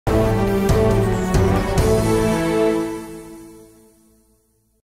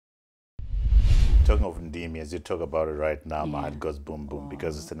as you talk about it right now, my Yeah. heart goes boom, boom,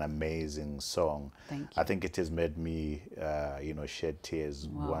 because it's an amazing song. Thank you. I think it has made me, shed tears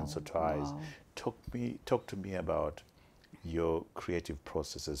once or twice. Wow. Talk to me about your creative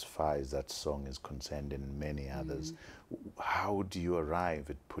process as far as that song is concerned and many others. How do you arrive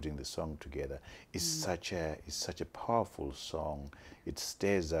at putting the song together? It's such a powerful song. It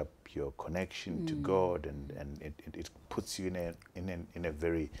stirs up your connection to God, and it puts you in a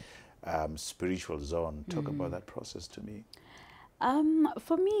very spiritual zone. Talk about that process to me.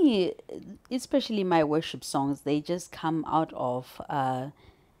 For me, especially my worship songs, they just come out of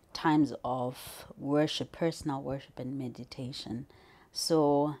times of worship, personal worship and meditation.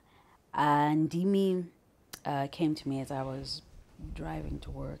 So Ndimi came to me as I was driving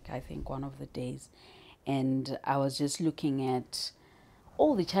to work, I think one of the days, and I was just looking at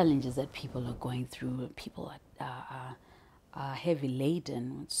all the challenges that people are going through. People are heavy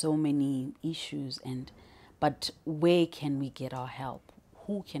laden with so many issues, but where can we get our help?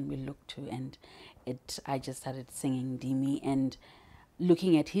 Who can we look to? And I just started singing Ndimi and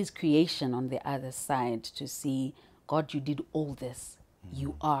looking at his creation on the other side to see, God, you did all this.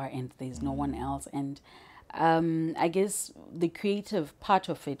 You are, and there's no one else. And I guess the creative part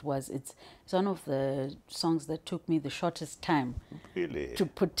of it was it's one of the songs that took me the shortest time Really? to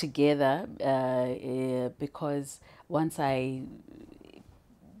put together, because once I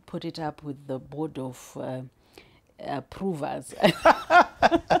put it up with the board of approvers,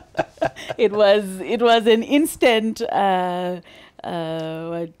 it was an instant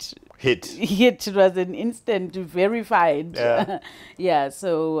Hit. It was an instant verified. Yeah. Yeah,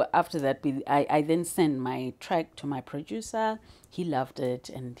 so after that, I then sent my track to my producer. He loved it,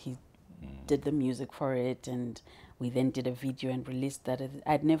 and he did the music for it, and we then did a video and released that.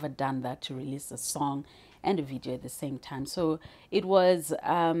 I'd never done that, to release a song and a video at the same time. So it was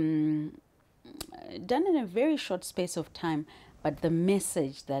done in a very short space of time, but the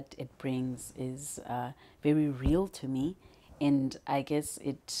message that it brings is very real to me. And I guess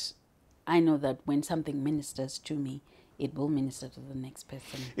I know that when something ministers to me, it will minister to the next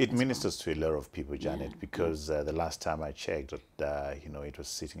person. It ministers to a lot of people, Janet, because the last time I checked, it was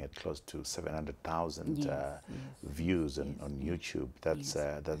sitting at close to 700,000 views on YouTube.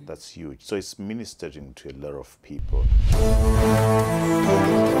 That's huge. So it's ministering to a lot of people.